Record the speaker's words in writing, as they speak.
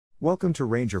Welcome to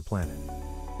Ranger Planet.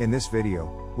 In this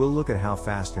video, we'll look at how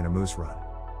fast can a moose run.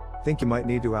 Think you might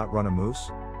need to outrun a moose?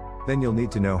 Then you'll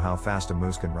need to know how fast a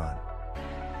moose can run.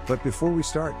 But before we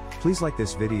start, please like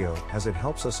this video as it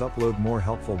helps us upload more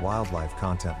helpful wildlife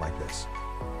content like this.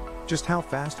 Just how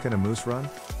fast can a moose run?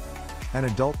 An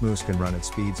adult moose can run at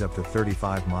speeds up to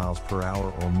 35 miles per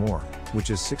hour or more, which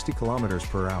is 60 kilometers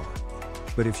per hour.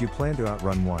 But if you plan to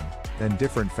outrun one, then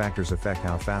different factors affect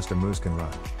how fast a moose can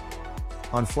run.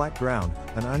 On flat ground,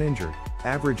 an uninjured,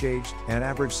 average-aged, and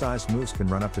average-sized moose can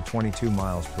run up to 22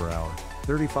 miles per hour,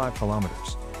 35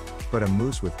 kilometers. But a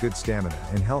moose with good stamina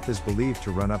and health is believed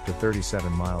to run up to 37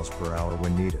 miles per hour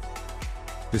when needed.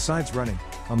 Besides running,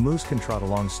 a moose can trot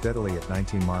along steadily at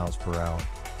 19 miles per hour,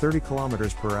 30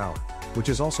 kilometers per hour, which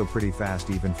is also pretty fast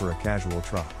even for a casual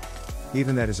trot.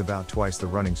 Even that is about twice the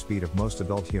running speed of most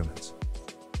adult humans.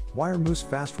 Why are moose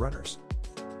fast runners?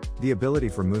 The ability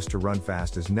for moose to run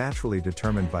fast is naturally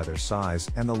determined by their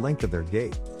size and the length of their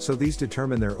gait, so these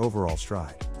determine their overall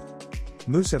stride.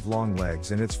 Moose have long legs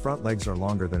and its front legs are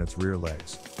longer than its rear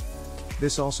legs.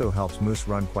 This also helps moose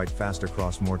run quite fast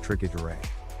across more tricky terrain.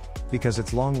 Because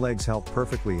its long legs help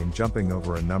perfectly in jumping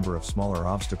over a number of smaller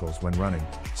obstacles when running,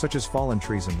 such as fallen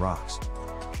trees and rocks.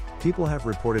 People have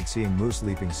reported seeing moose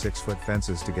leaping 6-foot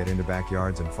fences to get into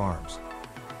backyards and farms.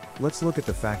 Let's look at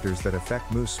the factors that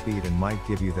affect moose speed and might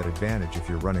give you that advantage if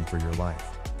you're running for your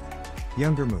life.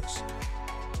 Younger moose.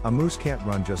 A moose can't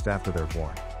run just after they're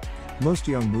born. Most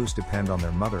young moose depend on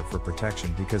their mother for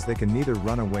protection because they can neither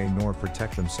run away nor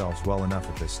protect themselves well enough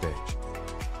at this stage.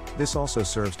 This also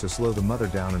serves to slow the mother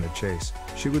down in a chase.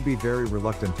 She would be very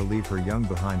reluctant to leave her young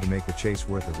behind to make the chase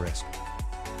worth the risk.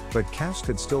 But calves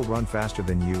could still run faster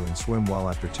than you and swim well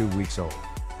after 2 weeks old.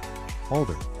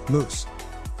 Older moose.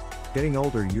 Getting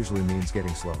older usually means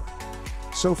getting slower.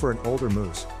 So for an older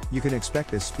moose, you can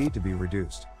expect this speed to be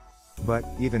reduced. But,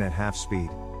 even at half speed,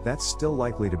 that's still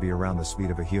likely to be around the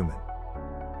speed of a human.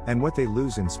 And what they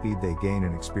lose in speed they gain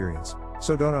in experience,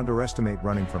 so don't underestimate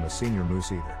running from a senior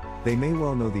moose either. They may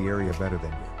well know the area better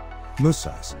than you. Moose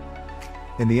size.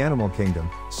 In the animal kingdom,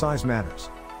 size matters.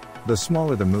 The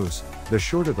smaller the moose, the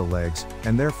shorter the legs,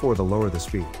 and therefore the lower the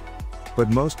speed. But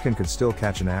most could still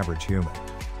catch an average human.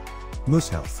 Moose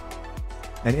health.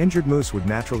 An injured moose would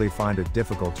naturally find it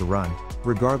difficult to run,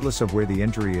 regardless of where the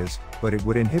injury is, but it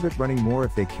would inhibit running more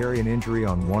if they carry an injury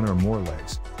on one or more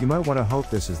legs. You might want to hope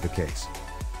this is the case.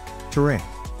 Terrain.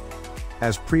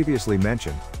 As previously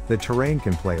mentioned, the terrain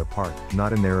can play a part,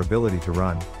 not in their ability to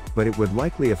run, but it would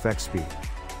likely affect speed.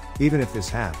 Even if this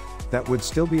had, that would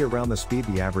still be around the speed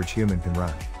the average human can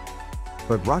run.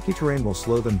 But rocky terrain will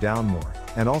slow them down more,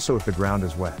 and also if the ground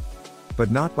is wet. But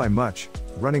not by much.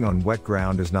 Running on wet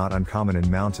ground is not uncommon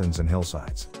in mountains and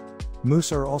hillsides.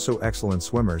 Moose are also excellent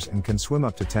swimmers and can swim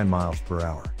up to 10 miles per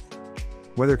hour.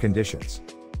 Weather conditions.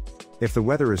 If the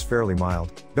weather is fairly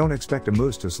mild, don't expect a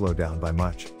moose to slow down by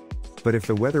much. But if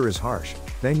the weather is harsh,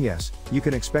 then yes, you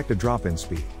can expect a drop in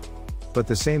speed. But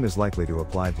the same is likely to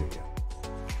apply to you.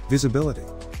 Visibility.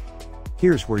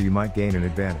 Here's where you might gain an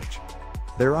advantage.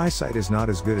 Their eyesight is not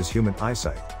as good as human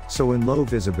eyesight, so in low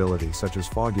visibility such as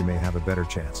fog you may have a better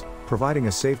chance, providing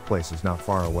a safe place is not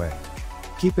far away.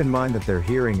 Keep in mind that their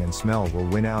hearing and smell will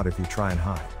win out if you try and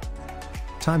hide.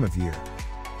 Time of year.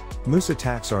 Moose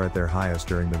attacks are at their highest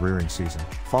during the rearing season,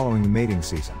 following the mating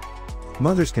season.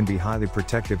 Mothers can be highly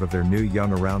protective of their new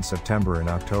young around September and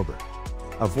October.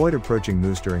 Avoid approaching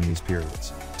moose during these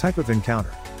periods. Type of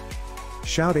encounter.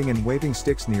 Shouting and waving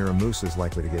sticks near a moose is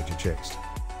likely to get you chased.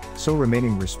 So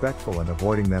remaining respectful and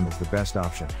avoiding them is the best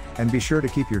option, and be sure to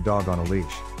keep your dog on a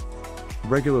leash.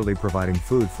 Regularly providing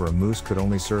food for a moose could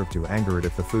only serve to anger it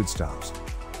if the food stops.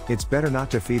 It's better not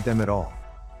to feed them at all.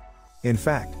 In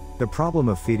fact, the problem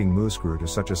of feeding moose grew to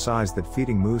such a size that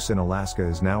feeding moose in Alaska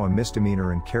is now a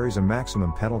misdemeanor and carries a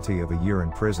maximum penalty of a year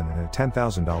in prison and a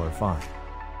 $10,000 fine.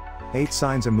 8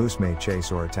 signs a moose may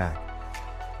chase or attack.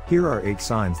 Here are 8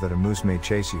 signs that a moose may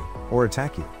chase you, or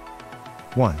attack you.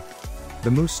 1. The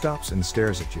moose stops and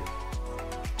stares at you.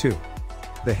 2.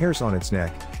 The hairs on its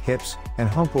neck, hips, and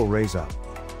hump will raise up.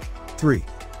 3.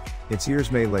 Its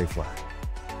ears may lay flat.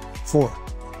 4.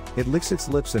 It licks its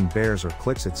lips and bares or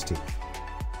clicks its teeth.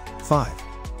 5.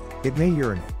 It may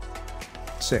urinate.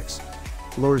 6.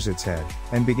 Lowers its head,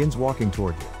 and begins walking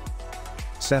toward you.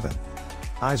 7.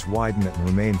 Eyes widen and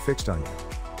remain fixed on you.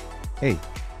 8.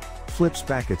 Flips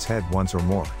back its head once or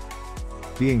more.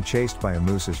 Being chased by a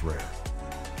moose is rare.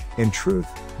 In truth,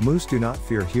 moose do not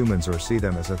fear humans or see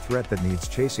them as a threat that needs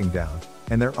chasing down,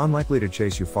 and they're unlikely to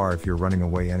chase you far if you're running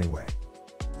away anyway.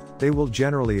 They will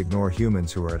generally ignore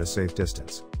humans who are at a safe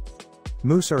distance.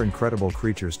 Moose are incredible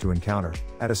creatures to encounter,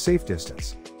 at a safe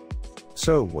distance.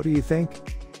 So, what do you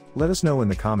think? Let us know in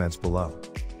the comments below.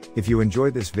 If you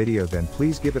enjoyed this video, then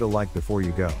please give it a like before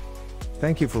you go.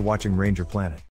 Thank you for watching Ranger Planet.